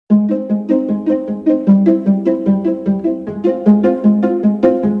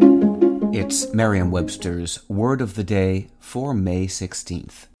Merriam-Webster's Word of the Day for May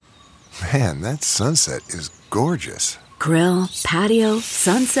 16th. Man, that sunset is gorgeous. Grill, patio,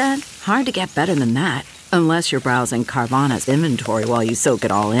 sunset. Hard to get better than that. Unless you're browsing Carvana's inventory while you soak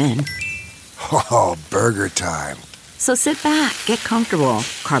it all in. Oh, burger time. So sit back, get comfortable.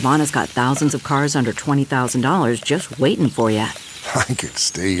 Carvana's got thousands of cars under $20,000 just waiting for you. I could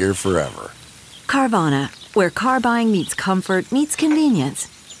stay here forever. Carvana, where car buying meets comfort meets convenience.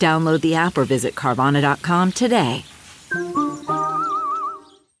 Download the app or visit Carvana.com today.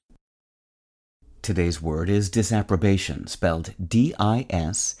 Today's word is disapprobation, spelled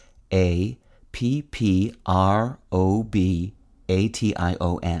disapprobation.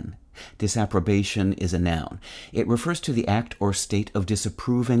 Disapprobation is a noun. It refers to the act or state of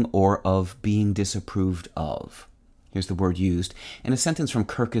disapproving or of being disapproved of. Here's the word used in a sentence from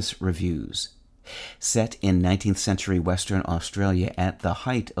Kirkus Reviews. Set in 19th century Western Australia at the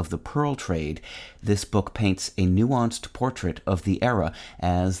height of the pearl trade, this book paints a nuanced portrait of the era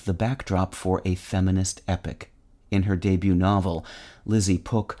as the backdrop for a feminist epic. In her debut novel, Lizzie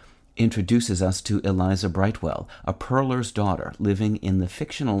Pook introduces us to Eliza Brightwell, a pearler's daughter living in the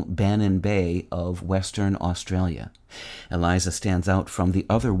fictional Bannon Bay of Western Australia. Eliza stands out from the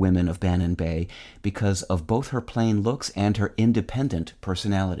other women of Bannon Bay because of both her plain looks and her independent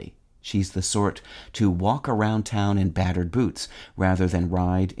personality. She's the sort to walk around town in battered boots rather than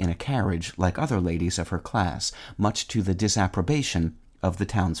ride in a carriage like other ladies of her class, much to the disapprobation of the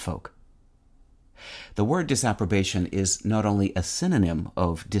townsfolk. The word disapprobation is not only a synonym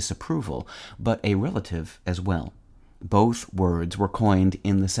of disapproval, but a relative as well. Both words were coined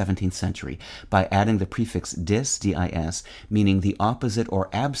in the 17th century by adding the prefix dis, D-I-S, meaning the opposite or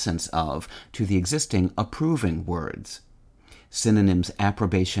absence of, to the existing approving words. Synonyms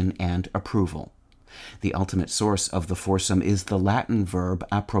approbation and approval. The ultimate source of the foursome is the Latin verb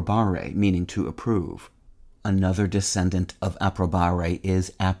approbare, meaning to approve. Another descendant of approbare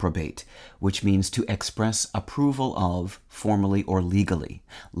is approbate, which means to express approval of, formally or legally.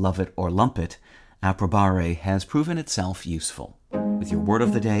 Love it or lump it, approbare has proven itself useful. With your Word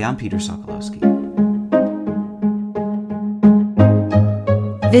of the Day, I'm Peter Sokolowski.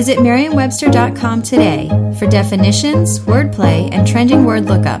 Visit Merriam-Webster.com today for definitions, wordplay, and trending word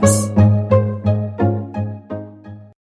lookups.